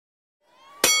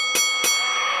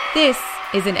This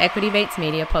is an Equity Mates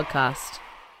Media podcast.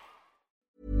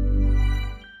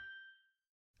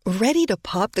 Ready to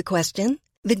pop the question?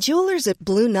 The jewelers at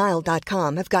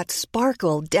BlueNile.com have got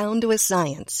sparkle down to a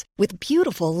science with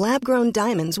beautiful lab-grown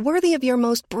diamonds worthy of your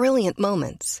most brilliant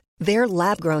moments. Their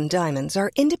lab-grown diamonds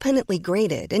are independently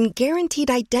graded and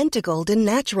guaranteed identical to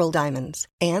natural diamonds,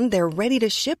 and they're ready to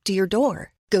ship to your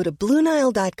door. Go to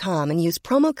BlueNile.com and use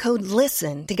promo code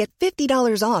LISTEN to get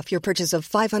 $50 off your purchase of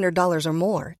 $500 or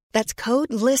more. That's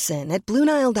code LISTEN at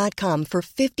BlueNile.com for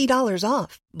 $50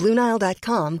 off.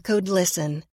 BlueNile.com, code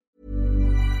LISTEN.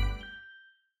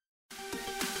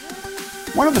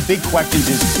 One of the big questions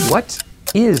is, what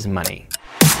is money?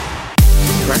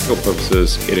 For practical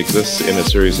purposes, it exists in a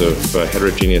series of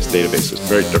heterogeneous databases,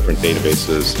 very different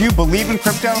databases. do you believe in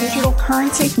crypto? Digital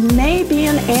currency may be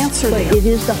an answer. But it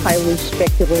is a highly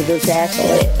speculative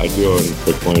asset. I do own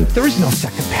Bitcoin. There is no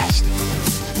second best.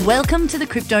 Welcome to the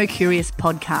Crypto Curious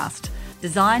podcast,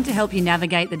 designed to help you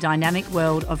navigate the dynamic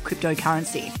world of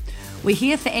cryptocurrency. We're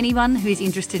here for anyone who is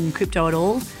interested in crypto at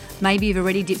all. Maybe you've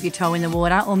already dipped your toe in the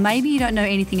water, or maybe you don't know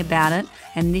anything about it,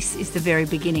 and this is the very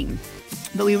beginning.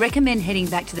 But we recommend heading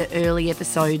back to the early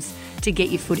episodes to get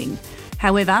your footing.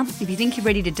 However, if you think you're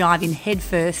ready to dive in head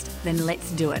first, then let's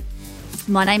do it.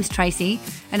 My name's Tracy,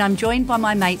 and I'm joined by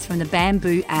my mates from the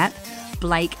Bamboo app,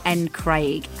 Blake and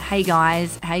Craig. Hey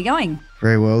guys, how you going?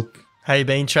 Very well. How you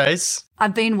been, Trace?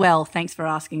 I've been well, thanks for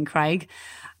asking, Craig.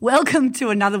 Welcome to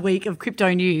another week of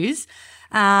crypto news.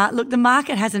 Look, the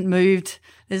market hasn't moved.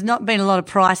 There's not been a lot of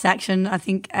price action. I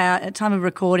think at time of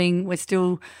recording, we're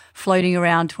still floating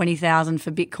around 20,000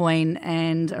 for Bitcoin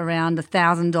and around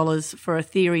 $1,000 for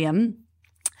Ethereum.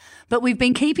 But we've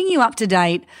been keeping you up to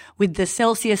date with the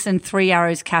Celsius and Three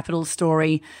Arrows Capital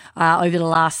story over the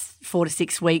last 4 to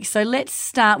 6 weeks. So let's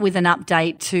start with an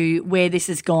update to where this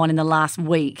has gone in the last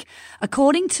week.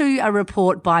 According to a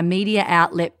report by media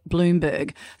outlet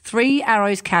Bloomberg, Three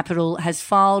Arrows Capital has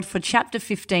filed for Chapter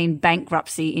 15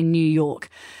 bankruptcy in New York.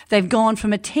 They've gone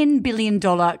from a $10 billion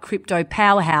crypto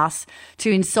powerhouse to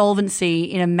insolvency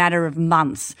in a matter of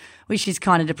months, which is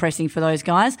kind of depressing for those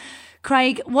guys.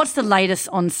 Craig, what's the latest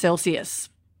on Celsius?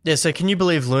 Yeah, so can you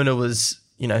believe Luna was,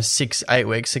 6-8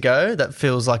 weeks ago? That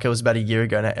feels like it was about a year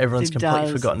ago now. Everyone's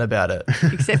completely forgotten about it.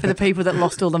 Except for the people that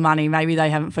lost all the money. Maybe they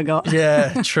haven't forgot.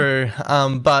 Yeah, true.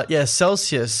 But yeah,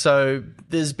 Celsius. So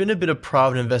there's been a bit of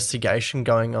private investigation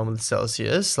going on with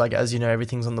Celsius. Like, as you know,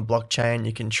 everything's on the blockchain.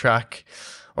 You can track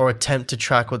or attempt to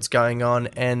track what's going on.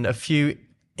 And a few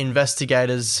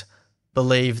investigators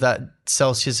believe that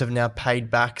Celsius have now paid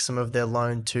back some of their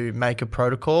loan to Maker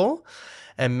Protocol.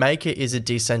 And Maker is a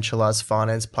decentralized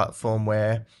finance platform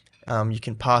where you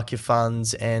can park your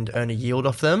funds and earn a yield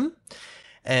off them.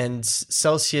 And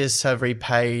Celsius have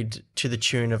repaid to the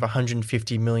tune of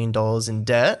 $150 million in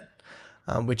debt,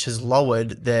 which has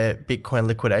lowered their Bitcoin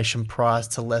liquidation price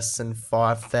to less than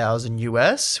 5,000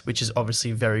 US, which is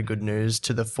obviously very good news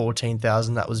to the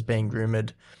 14,000 that was being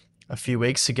rumored a few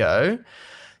weeks ago.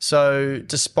 So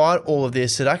despite all of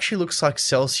this, it actually looks like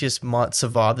Celsius might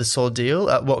survive this ordeal.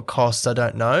 At what cost, I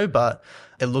don't know, but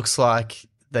it looks like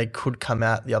they could come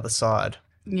out the other side.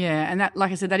 Yeah, and that,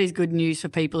 like I said, that is good news for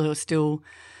people who are still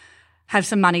have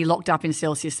some money locked up in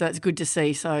Celsius. So that's good to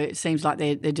see. So it seems like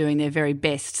they're doing their very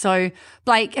best. So,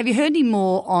 Blake, have you heard any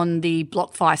more on the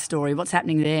BlockFi story? What's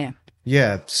happening there?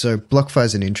 Yeah, so BlockFi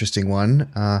is an interesting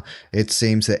one. It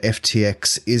seems that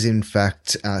FTX is in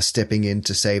fact stepping in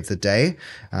to save the day,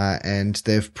 and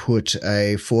they've put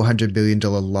a $400 billion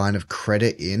line of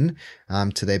credit in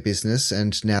to their business,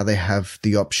 and now they have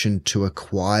the option to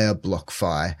acquire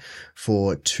BlockFi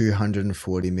for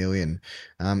 $240 million.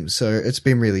 So it's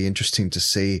been really interesting to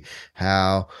see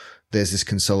how there's this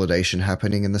consolidation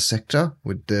happening in the sector,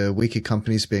 with the weaker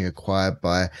companies being acquired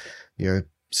by,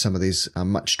 some of these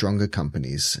much stronger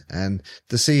companies. And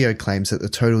the CEO claims that the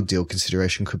total deal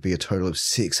consideration could be a total of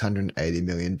 $680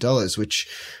 million, which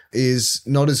is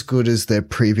not as good as their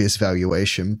previous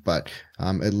valuation, but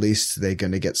at least they're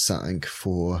going to get something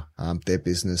for their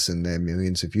business and their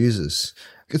millions of users.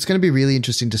 It's going to be really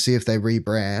interesting to see if they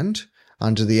rebrand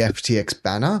under the FTX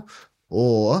banner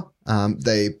or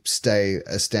they stay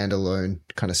a standalone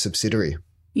kind of subsidiary.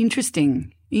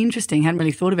 Interesting. Hadn't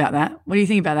really thought about that. What do you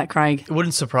think about that, Craig? It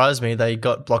wouldn't surprise me. They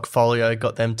got Blockfolio,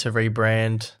 got them to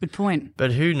rebrand. Good point.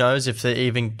 But who knows if they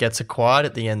even gets acquired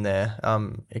at the end there.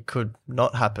 It could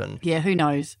not happen. Yeah, who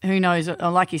knows?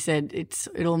 Like you said,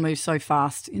 it all moves so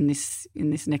fast in this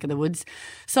neck of the woods.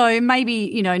 So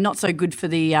maybe, not so good for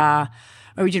the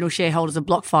original shareholders of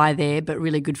BlockFi there, but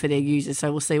really good for their users.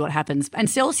 So we'll see what happens. And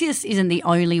Celsius isn't the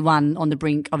only one on the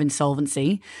brink of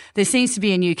insolvency. There seems to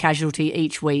be a new casualty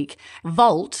each week.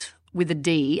 Volt, with a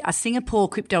D, a Singapore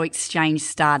crypto exchange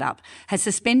startup, has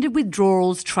suspended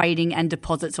withdrawals, trading and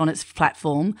deposits on its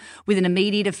platform with an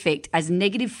immediate effect as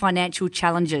negative financial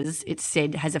challenges, it's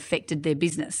said, has affected their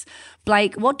business.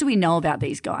 Blake, what do we know about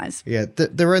these guys? Yeah,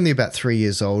 they're only about 3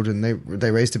 years old, and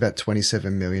they raised about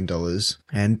 $27 million,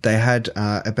 and they had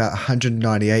about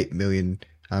 $198 million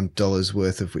dollars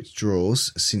worth of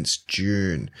withdrawals since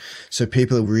June. So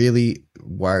people are really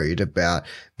worried about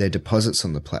their deposits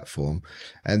on the platform,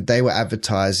 and they were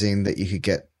advertising that you could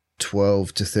get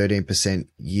 12 to 13%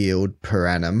 yield per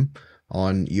annum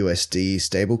on USD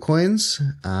stablecoins,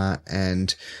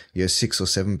 and 6 or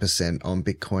 7% on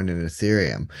Bitcoin and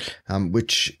Ethereum,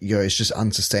 which is just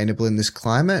unsustainable in this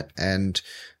climate. And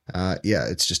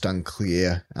it's just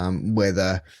unclear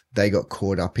whether they got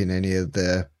caught up in any of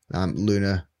the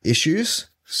Luna issues.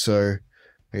 So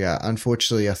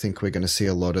unfortunately, I think we're going to see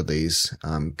a lot of these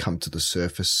come to the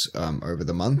surface over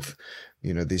the month.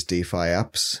 These DeFi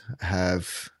apps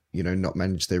have not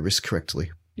managed their risk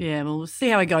correctly. Yeah, well, we'll see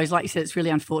how it goes. Like you said, it's really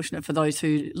unfortunate for those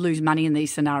who lose money in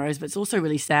these scenarios, but it's also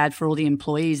really sad for all the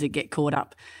employees that get caught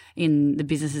up in the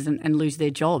businesses and lose their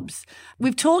jobs.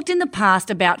 We've talked in the past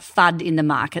about FUD in the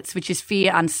markets, which is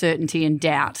fear, uncertainty and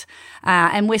doubt.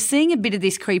 And we're seeing a bit of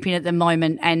this creep in at the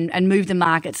moment and move the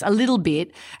markets a little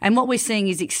bit. And what we're seeing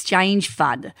is exchange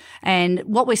FUD. And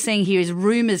what we're seeing here is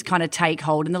rumours kind of take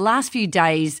hold. In the last few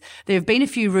days, there have been a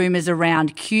few rumours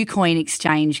around KuCoin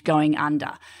exchange going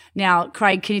under. Now,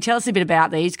 Craig, can you tell us a bit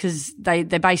about these? Because they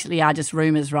basically are just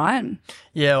rumours, right?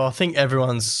 Yeah, well, I think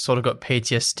everyone's sort of got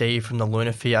PTSD from the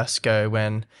Luna fiasco.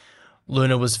 When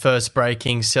Luna was first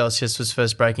breaking, Celsius was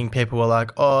first breaking, people were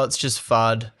like, oh, it's just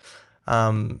FUD,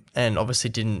 and obviously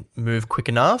didn't move quick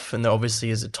enough. And there obviously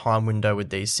is a time window with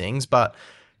these things. But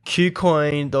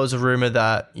KuCoin, there was a rumour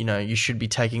that, you should be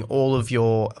taking all of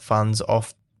your funds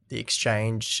off the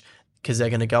exchange because they're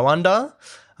going to go under.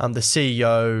 The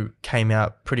CEO came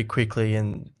out pretty quickly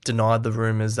and denied the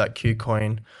rumours that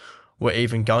KuCoin were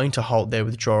even going to halt their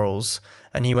withdrawals.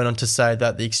 And he went on to say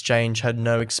that the exchange had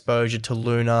no exposure to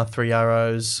Luna, Three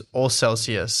Arrows or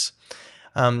Celsius.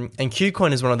 And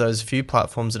KuCoin is one of those few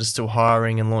platforms that are still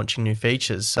hiring and launching new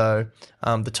features. So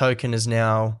the token is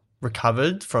now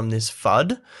recovered from this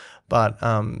FUD, but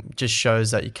just shows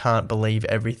that you can't believe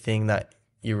everything that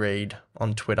you read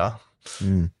on Twitter.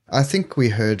 I think we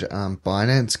heard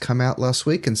Binance come out last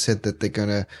week and said that they're going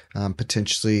to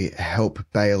potentially help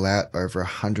bail out over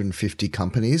 150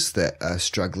 companies that are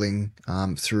struggling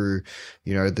through,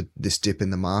 this dip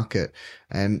in the market.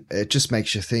 And it just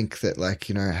makes you think that,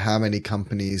 how many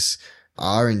companies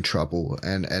are in trouble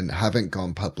and haven't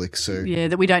gone public. So yeah,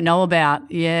 that we don't know about.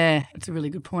 Yeah, it's a really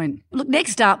good point. Look,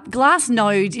 next up,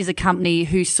 Glassnodes is a company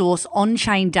who source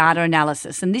on-chain data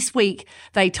analysis. And this week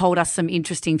they told us some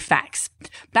interesting facts.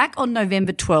 Back on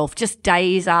November 12th, just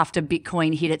days after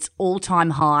Bitcoin hit its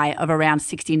all-time high of around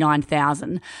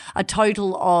 69,000, a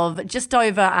total of just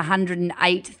over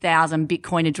 108,000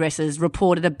 Bitcoin addresses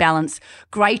reported a balance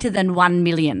greater than 1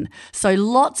 million. So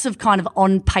lots of kind of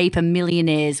on-paper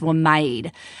millionaires were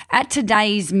made. At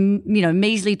today's,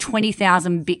 measly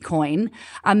 20,000 Bitcoin,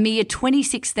 a mere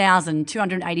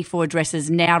 26,284 addresses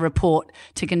now report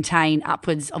to contain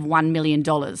upwards of $1 million.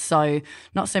 So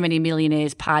not so many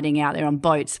millionaires partying out there on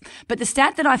boats. But the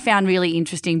stat that I found really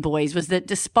interesting, boys, was that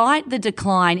despite the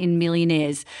decline in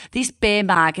millionaires, this bear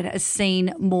market has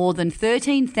seen more than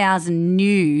 13,000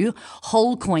 new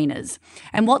whole coiners.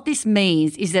 And what this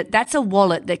means is that that's a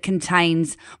wallet that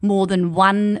contains more than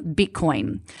one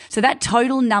Bitcoin. So that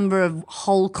total number of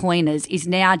whole coiners is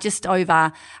now just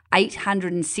over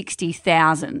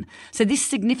 860,000. So this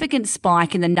significant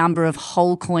spike in the number of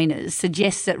whole coiners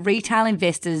suggests that retail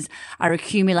investors are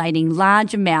accumulating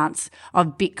large amounts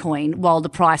of Bitcoin while the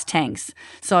price tanks.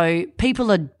 So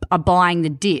people are buying the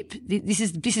dip. This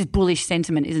is bullish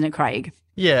sentiment, isn't it, Craig?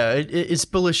 Yeah, it's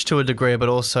bullish to a degree, but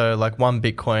also one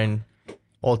Bitcoin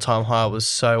all-time high was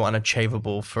so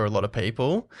unachievable for a lot of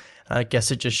people. I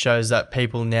guess it just shows that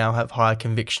people now have higher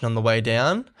conviction on the way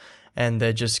down, and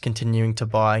they're just continuing to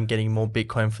buy and getting more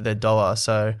Bitcoin for their dollar.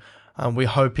 So we're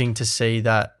hoping to see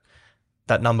that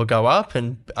number go up,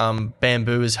 and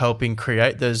Bamboo is helping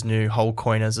create those new whole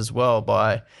coiners as well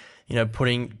by,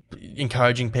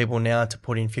 encouraging people now to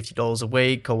put in $50 a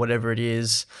week or whatever it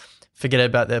is, forget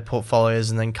about their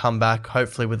portfolios and then come back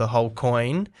hopefully with a whole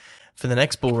coin for the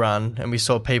next bull run. And we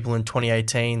saw people in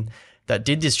 2018 that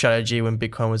did this strategy when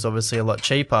Bitcoin was obviously a lot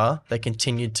cheaper. They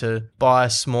continued to buy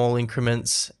small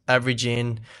increments, average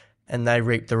in, and they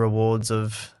reaped the rewards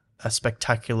of a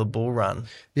spectacular bull run.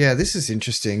 Yeah, this is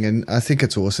interesting, and I think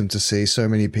it's awesome to see so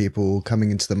many people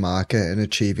coming into the market and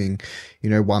achieving,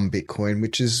 one Bitcoin,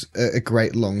 which is a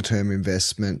great long-term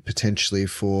investment potentially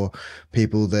for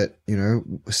people that,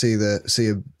 see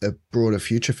a broader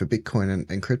future for Bitcoin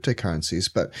and cryptocurrencies.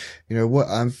 But, what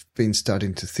I've been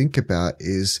starting to think about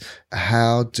is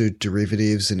how do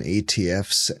derivatives and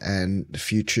ETFs and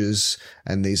futures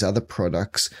and these other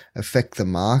products affect the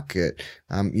market?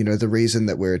 The reason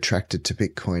that we're attracted to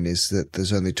Bitcoin is that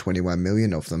there's only 21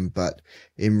 million of them, but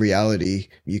in reality,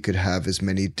 you could have as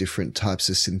many different types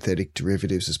of synthetic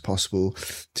derivatives as possible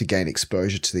to gain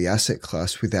exposure to the asset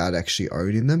class without actually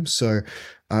owning them. So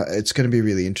it's going to be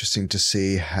really interesting to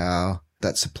see how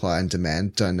that supply and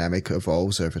demand dynamic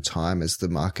evolves over time as the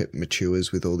market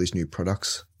matures with all these new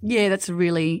products. Yeah, that's a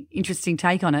really interesting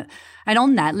take on it. And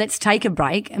on that, let's take a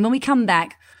break. And when we come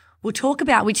back, we'll talk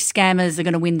about which scammers are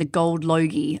going to win the gold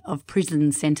logie of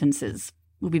prison sentences.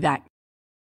 We'll be back.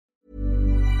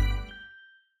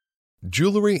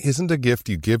 Jewelry isn't a gift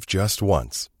you give just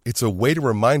once. It's a way to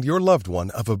remind your loved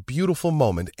one of a beautiful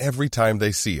moment every time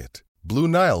they see it. Blue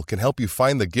Nile can help you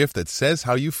find the gift that says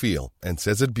how you feel and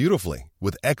says it beautifully,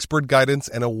 with expert guidance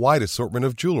and a wide assortment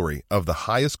of jewelry of the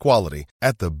highest quality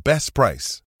at the best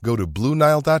price. Go to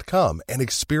BlueNile.com and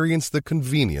experience the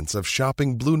convenience of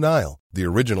shopping Blue Nile, the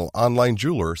original online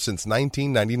jeweler since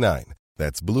 1999.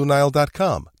 That's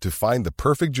BlueNile.com to find the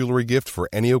perfect jewelry gift for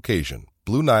any occasion.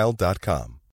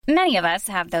 BlueNile.com. Many of us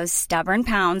have those stubborn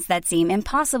pounds that seem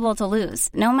impossible to lose,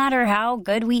 no matter how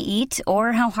good we eat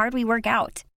or how hard we work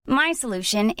out. My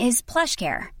solution is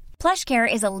PlushCare.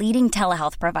 PlushCare is a leading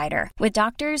telehealth provider with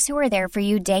doctors who are there for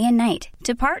you day and night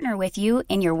to partner with you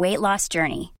in your weight loss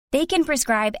journey. They can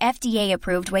prescribe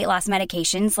FDA-approved weight loss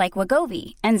medications like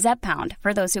Wegovy and Zepbound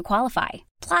for those who qualify.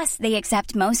 Plus, they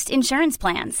accept most insurance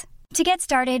plans. To get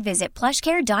started, visit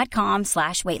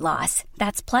plushcare.com/weightloss.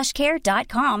 That's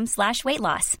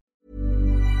plushcare.com/weightloss.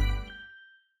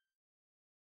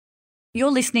 You're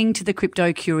listening to the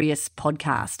Crypto Curious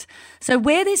podcast. So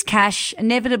where there's cash,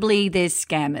 inevitably there's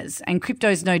scammers, and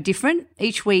crypto's no different.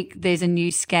 Each week there's a new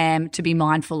scam to be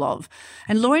mindful of.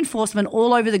 And law enforcement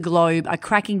all over the globe are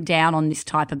cracking down on this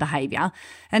type of behaviour.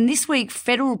 And this week,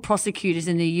 federal prosecutors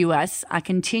in the US are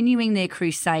continuing their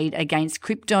crusade against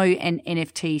crypto and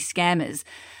NFT scammers.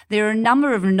 There are a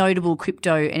number of notable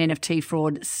crypto and NFT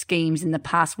fraud schemes in the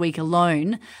past week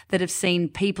alone that have seen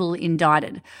people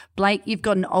indicted. Blake, you've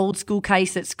got an old school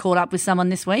case that's caught up with someone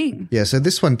this week. Yeah, so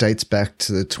this one dates back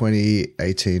to the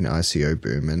 2018 ICO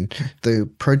boom, and the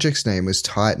project's name was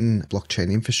Titan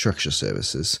Blockchain Infrastructure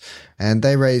Services, and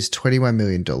they raised $21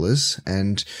 million,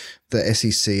 and the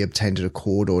SEC obtained a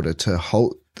court order to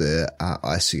halt the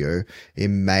ICO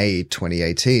in May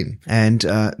 2018. And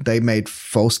they made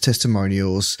false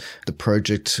testimonials. The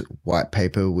project white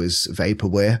paper was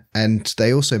vaporware. And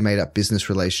they also made up business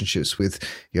relationships with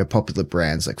popular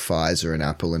brands like Pfizer and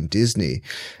Apple and Disney.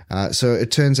 So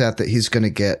it turns out that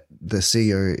the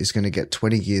CEO is going to get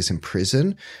 20 years in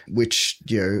prison, which,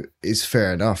 is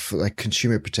fair enough. Like,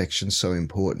 consumer protection is so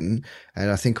important.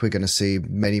 And I think we're going to see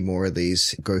many more of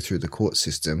these go through the court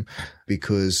system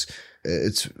because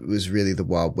it was really the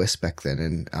Wild West back then,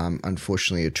 and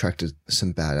unfortunately attracted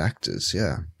some bad actors.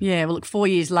 Yeah. Yeah. Well, look, 4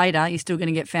 years later, you're still going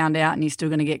to get found out, and you're still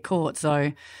going to get caught.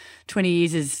 So, 20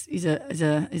 years is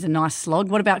a nice slog.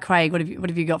 What about Craig? What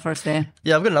have you got for us there?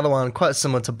 Yeah, I've got another one quite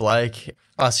similar to Blake.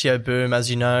 ICO boom, as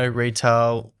you know,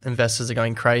 retail investors are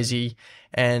going crazy,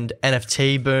 and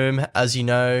NFT boom, as you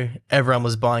know, everyone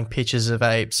was buying pictures of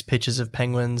apes, pictures of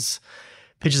penguins.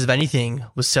 Pictures of anything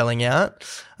was selling out.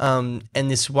 And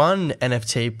this one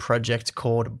NFT project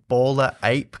called Baller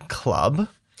Ape Club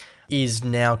is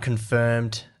now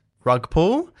confirmed rug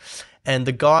pull. And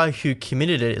the guy who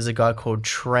committed it is a guy called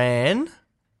Tran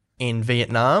in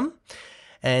Vietnam.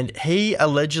 And he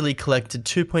allegedly collected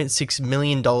 $2.6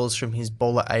 million from his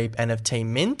Baller Ape NFT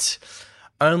mint,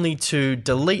 only to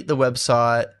delete the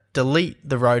website, delete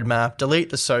the roadmap,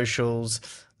 delete the socials,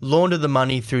 launder the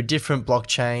money through different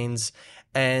blockchains,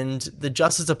 and the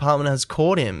Justice Department has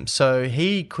caught him. So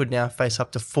he could now face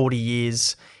up to 40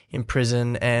 years in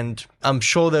prison, and I'm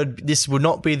sure that this would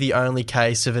not be the only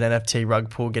case of an NFT rug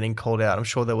pull getting called out. I'm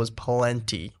sure there was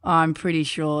plenty. I'm pretty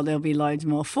sure there'll be loads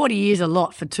more. 40 years a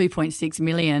lot for 2.6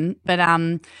 million. But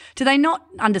do they not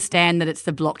understand that it's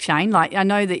the blockchain? Like, I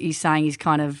know that he's saying he's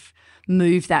kind of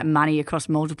moved that money across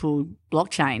multiple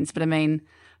blockchains, but I mean,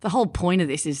 the whole point of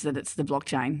this is that it's the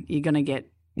blockchain. You're going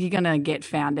to get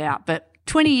found out. But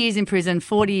 20 years in prison,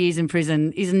 40 years in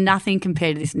prison is nothing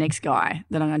compared to this next guy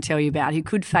that I'm going to tell you about, who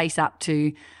could face up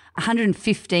to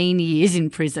 115 years in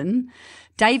prison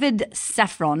David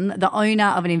Saffron, the owner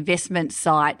of an investment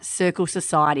site, Circle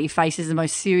Society, faces the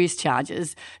most serious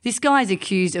charges. This guy is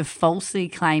accused of falsely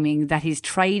claiming that his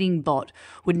trading bot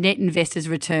would net investors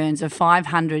returns of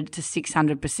 500 to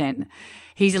 600%.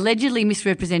 He's allegedly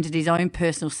misrepresented his own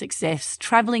personal success,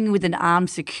 travelling with an armed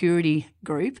security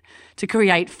group to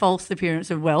create false appearance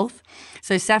of wealth.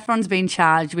 So Saffron's been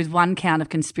charged with 1 count of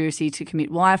conspiracy to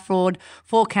commit wire fraud,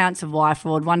 4 counts of wire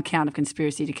fraud, 1 count of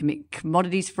conspiracy to commit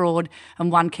commodities fraud,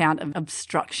 and 1 count of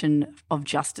obstruction of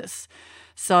justice.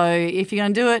 So if you're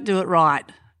going to do it right.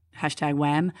 Hashtag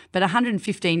wham. But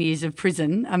 115 years of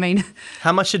prison, I mean...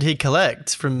 How much did he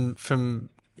collect from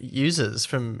users,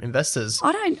 from investors?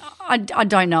 I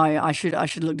don't know. I should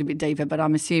have looked a bit deeper, but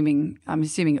I'm assuming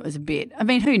it was a bit. I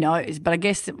mean, who knows? But I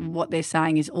guess what they're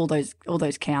saying is all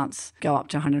those counts go up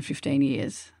to 115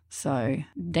 years. So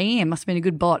damn, must have been a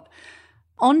good bot.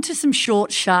 On to some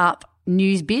short, sharp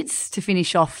news bits to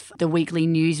finish off the weekly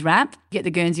news wrap. Get the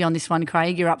Guernsey on this one,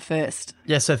 Craig. You're up first.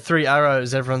 Yeah, so 3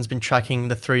 Arrows. Everyone's been tracking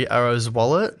the 3 Arrows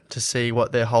wallet to see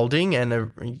what they're holding, and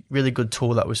a really good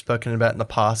tool that we've spoken about in the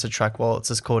past to track wallets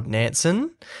is called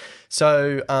Nansen.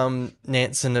 So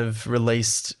Nansen have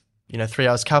released, 3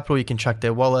 Arrows Capital. You can track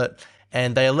their wallet,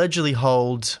 and they allegedly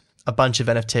hold a bunch of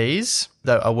NFTs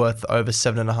that are worth over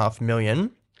 $7.5 million,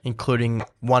 including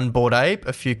one Bored Ape,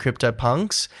 a few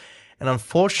CryptoPunks, and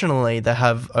unfortunately, they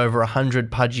have over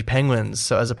 100 Pudgy Penguins.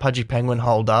 So as a Pudgy Penguin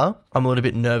holder, I'm a little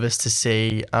bit nervous to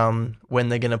see when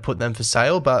they're going to put them for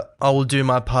sale. But I will do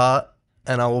my part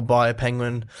and I will buy a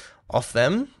penguin off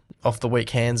them, off the weak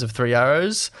hands of 3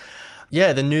 Arrows.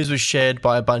 Yeah, the news was shared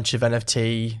by a bunch of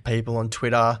NFT people on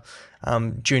Twitter,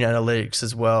 June Analytics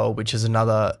as well, which is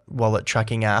another wallet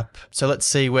tracking app. So let's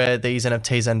see where these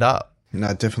NFTs end up. No,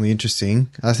 definitely interesting.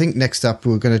 I think next up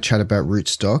we're going to chat about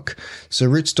Rootstock. So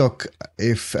Rootstock,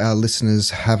 if our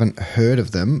listeners haven't heard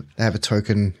of them, they have a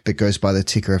token that goes by the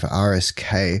ticker of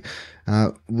RSK,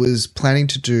 was planning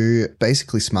to do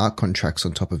basically smart contracts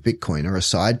on top of Bitcoin, or a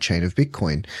side chain of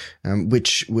Bitcoin,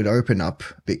 which would open up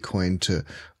Bitcoin to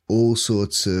all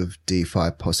sorts of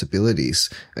DeFi possibilities.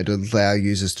 It would allow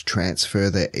users to transfer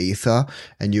their Ether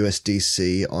and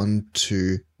USDC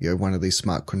onto one of these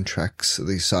smart contracts,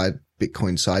 these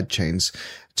Bitcoin side chains,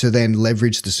 to then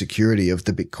leverage the security of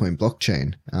the Bitcoin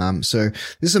blockchain. So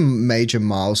this is a major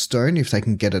milestone if they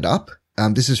can get it up.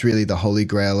 This is really the holy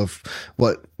grail of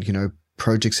what,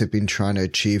 projects have been trying to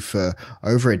achieve for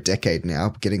over a decade now,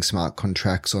 getting smart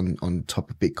contracts on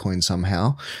top of Bitcoin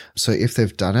somehow. So if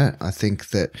they've done it, I think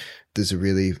that there's a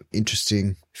really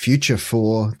interesting future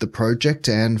for the project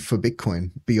and for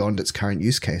Bitcoin beyond its current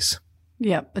use case.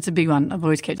 Yeah, it's a big one. I've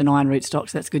always kept an eye on Rootstock,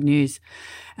 so that's good news.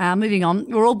 Moving on,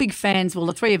 we're all big fans. Well,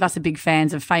 the 3 of us are big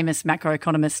fans of famous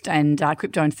macroeconomist and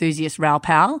crypto enthusiast Raoul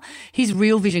Pal. His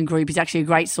Real Vision group is actually a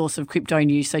great source of crypto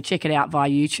news, so check it out via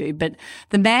YouTube. But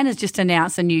the man has just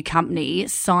announced a new company,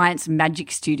 Science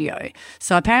Magic Studio.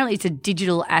 So apparently it's a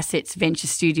digital assets venture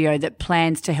studio that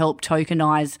plans to help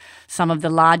tokenize some of the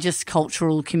largest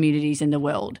cultural communities in the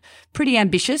world. Pretty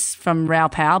ambitious from Raoul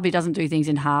Pal, but he doesn't do things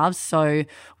in halves, so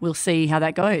we'll see how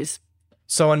that goes.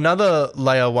 So another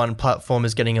Layer 1 platform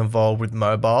is getting involved with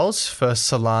mobiles.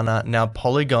 First Solana, now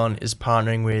Polygon is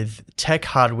partnering with tech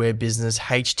hardware business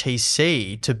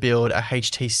HTC to build a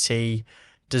HTC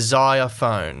Desire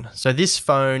phone. So this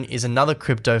phone is another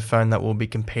crypto phone that will be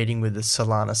competing with the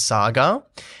Solana Saga,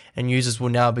 and users will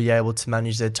now be able to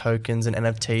manage their tokens and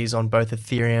NFTs on both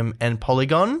Ethereum and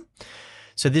Polygon.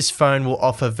 So this phone will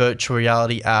offer virtual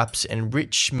reality apps and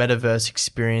rich metaverse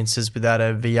experiences without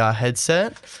a VR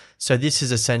headset. So this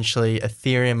is essentially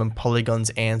Ethereum and Polygon's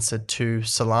answer to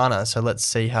Solana. So let's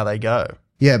see how they go.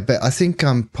 Yeah, but I think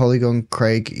Polygon,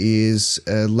 Craig, is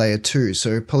layer 2.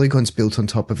 So Polygon's built on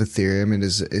top of Ethereum and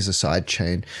is a side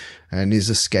chain and is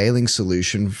a scaling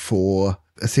solution for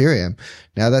Ethereum.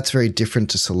 Now that's very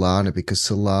different to Solana because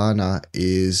Solana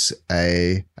is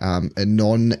a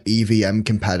non-EVM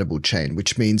compatible chain,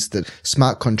 which means that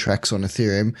smart contracts on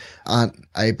Ethereum aren't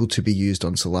able to be used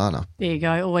on Solana. There you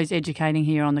go. Always educating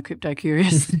here on the Crypto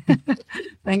Curious.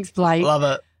 Thanks, Blake. Love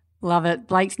it. Love it.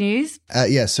 Blake's news?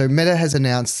 So Meta has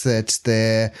announced that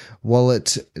their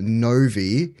wallet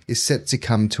Novi is set to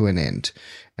come to an end.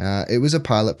 It was a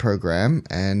pilot program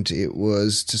and it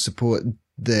was to support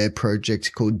their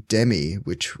project called Demi,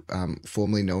 which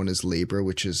formerly known as Libra,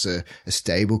 which is a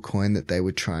stable coin that they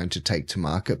were trying to take to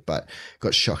market but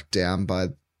got shot down by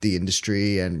the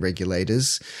industry and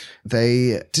regulators.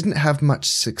 They didn't have much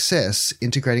success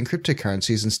integrating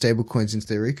cryptocurrencies and stablecoins into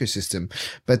their ecosystem,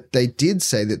 but they did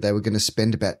say that they were going to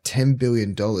spend about $10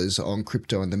 billion on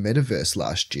crypto and the metaverse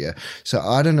last year. So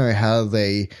I don't know how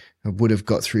they would have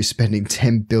got through spending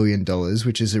 $10 billion,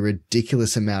 which is a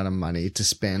ridiculous amount of money to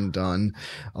spend on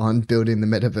building the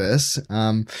metaverse.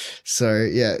 So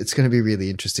yeah, it's going to be really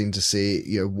interesting to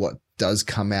see, what does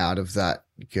come out of that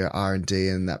R&D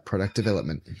and that product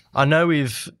development. I know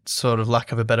we've sort of,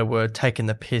 lack of a better word, taken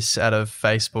the piss out of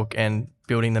Facebook and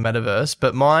building the metaverse,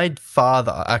 but my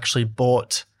father actually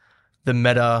bought the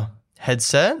Meta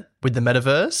headset with the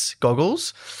metaverse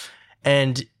goggles,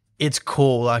 and it's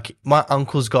cool. Like, my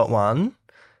uncle's got one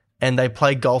and they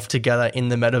play golf together in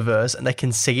the metaverse and they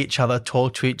can see each other,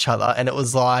 talk to each other. And it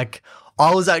was like,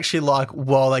 I was actually like,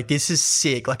 whoa, like, this is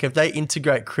sick. Like, if they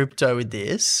integrate crypto with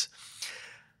this.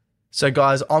 So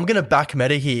guys, I'm going to back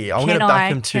Meta here. I'm going to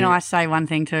back them too. Can I say one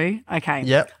thing too? Okay.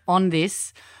 Yep. On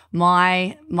this,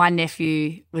 my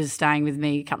nephew was staying with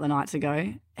me a couple of nights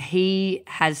ago. He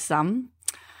has some.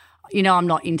 I'm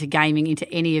not into gaming, into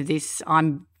any of this.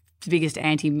 I'm the biggest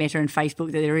anti-Meta and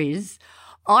Facebook that there is.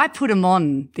 I put him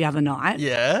on the other night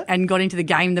and got into the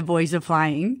game the boys are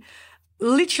playing.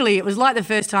 Literally, it was like the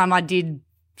first time I did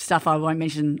stuff I won't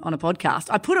mention on a podcast.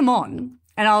 I put him on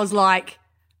and I was like,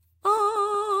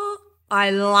 oh,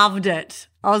 I loved it.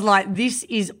 I was like, this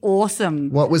is awesome.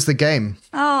 What was the game?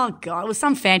 Oh, God, it was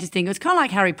some fantasy thing. It was kind of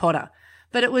like Harry Potter,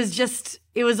 but it was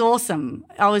awesome.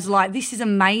 I was like, this is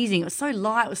amazing. It was so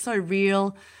light. It was so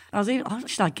real. I was even,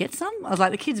 should I get some? I was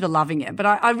like, the kids were loving it, but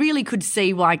I really could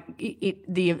see why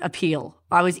the appeal.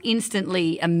 I was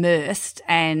instantly immersed,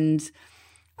 and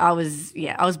I was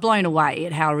blown away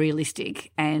at how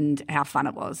realistic and how fun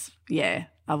it was. Yeah,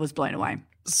 I was blown away.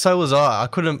 So was I. I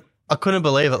couldn't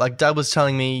believe it. Like, Dad was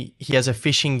telling me he has a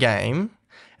fishing game,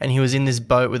 and he was in this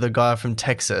boat with a guy from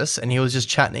Texas, and he was just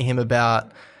chatting to him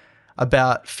about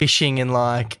fishing, and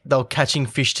like they were catching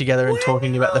fish together and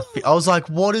talking about the I was like,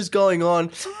 what is going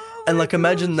on? And like,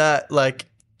 imagine that, like,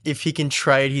 if he can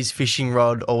trade his fishing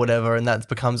rod or whatever, and that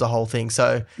becomes a whole thing.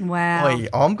 So wow,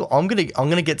 I'm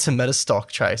gonna get some Meta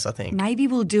stock, Trace. I think maybe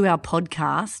we'll do our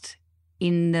podcast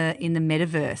in the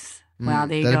metaverse. Wow,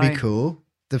 there you go. That'd be cool.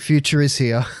 The future is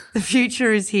here. The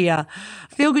future is here.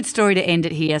 Feel good story to end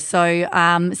it here. So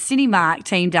Cinemark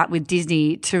teamed up with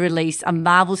Disney to release a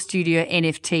Marvel Studio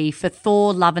NFT for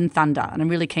Thor Love and Thunder. And I'm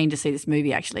really keen to see this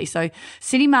movie, actually. So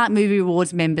Cinemark Movie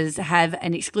Rewards members have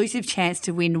an exclusive chance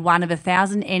to win one of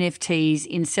 1,000 NFTs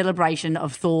in celebration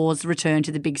of Thor's return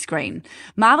to the big screen.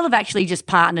 Marvel have actually just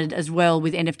partnered as well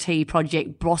with NFT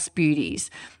project Boss Beauties.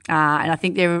 And I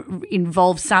think they're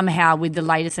involved somehow with the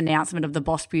latest announcement of the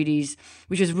Boss Beauties,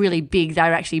 which is really big.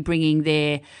 They're actually bringing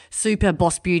their Super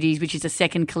Boss Beauties, which is a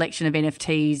second collection of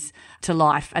NFTs, to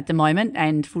life at the moment.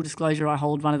 And full disclosure, I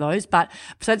hold one of those. But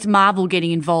so it's Marvel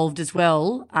getting involved as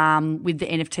well with the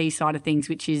NFT side of things,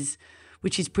 which is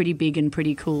pretty big and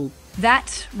pretty cool.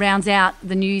 That rounds out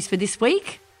the news for this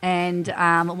week. And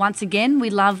once again,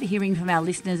 we love hearing from our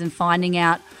listeners and finding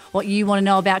out what you want to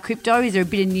know about crypto. Is there a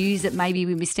bit of news that maybe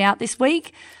we missed out this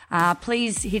week?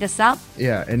 Please hit us up.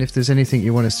 Yeah, and if there's anything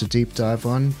you want us to deep dive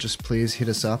on, just please hit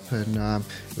us up, and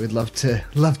we'd love to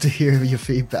hear your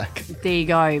feedback. There you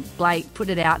go, Blake. Put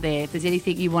it out there. If there's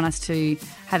anything you want us to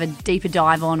have a deeper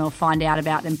dive on or find out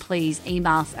about, then please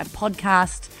email us at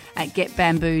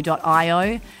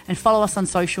podcast@getbamboo.io and follow us on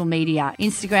social media,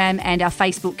 Instagram and our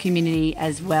Facebook community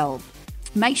as well.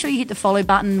 Make sure you hit the follow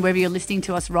button wherever you're listening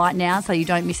to us right now so you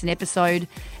don't miss an episode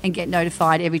and get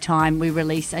notified every time we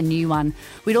release a new one.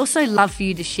 We'd also love for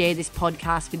you to share this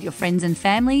podcast with your friends and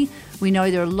family. We know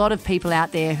there are a lot of people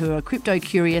out there who are crypto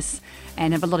curious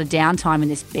and have a lot of downtime in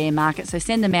this bear market, so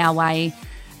send them our way.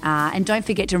 And don't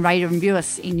forget to rate and review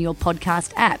us in your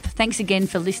podcast app. Thanks again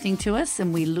for listening to us,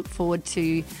 and we look forward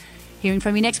to hearing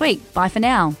from you next week. Bye for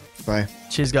now. Bye.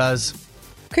 Cheers, guys.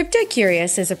 Crypto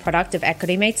Curious is a product of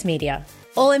Equity Mates Media.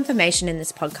 All information in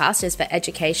this podcast is for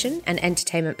education and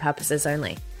entertainment purposes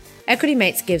only. Equity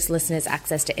Mates gives listeners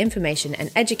access to information and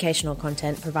educational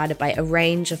content provided by a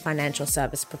range of financial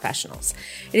service professionals.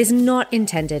 It is not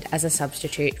intended as a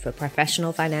substitute for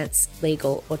professional finance,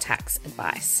 legal, or tax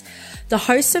advice. The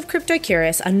hosts of Crypto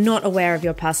Curious are not aware of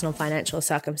your personal financial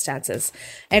circumstances.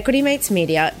 Equity Mates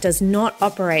Media does not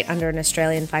operate under an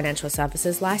Australian Financial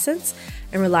Services licence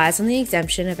and relies on the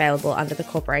exemption available under the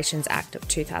Corporations Act of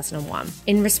 2001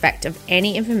 in respect of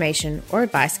any information or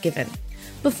advice given.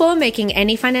 Before making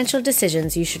any financial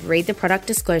decisions, you should read the product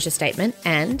disclosure statement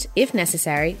and, if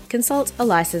necessary, consult a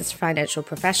licensed financial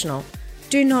professional.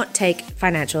 Do not take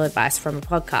financial advice from a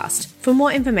podcast. For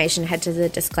more information, head to the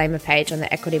disclaimer page on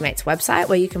the Equity Mates website,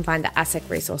 where you can find the ASIC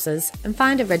resources and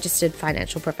find a registered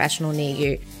financial professional near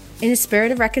you. In the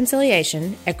spirit of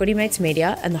reconciliation, Equity Mates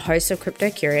Media and the hosts of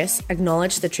Crypto Curious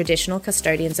acknowledge the traditional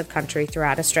custodians of country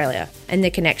throughout Australia and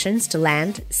their connections to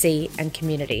land, sea and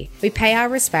community. We pay our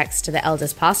respects to the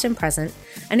elders past and present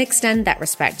and extend that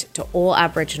respect to all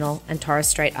Aboriginal and Torres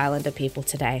Strait Islander people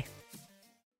today.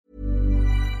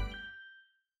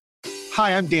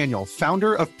 Hi, I'm Daniel,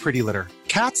 founder of Pretty Litter.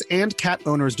 Cats and cat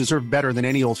owners deserve better than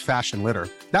any old-fashioned litter.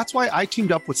 That's why I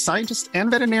teamed up with scientists and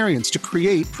veterinarians to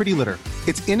create Pretty Litter.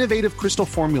 Its innovative crystal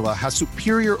formula has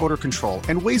superior odor control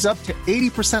and weighs up to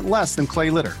 80% less than clay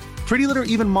litter. Pretty Litter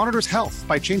even monitors health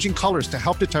by changing colors to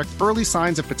help detect early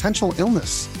signs of potential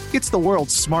illness. It's the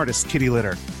world's smartest kitty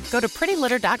litter. Go to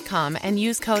prettylitter.com and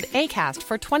use code ACAST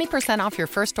for 20% off your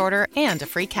first order and a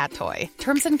free cat toy.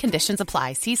 Terms and conditions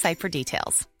apply. See site for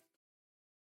details.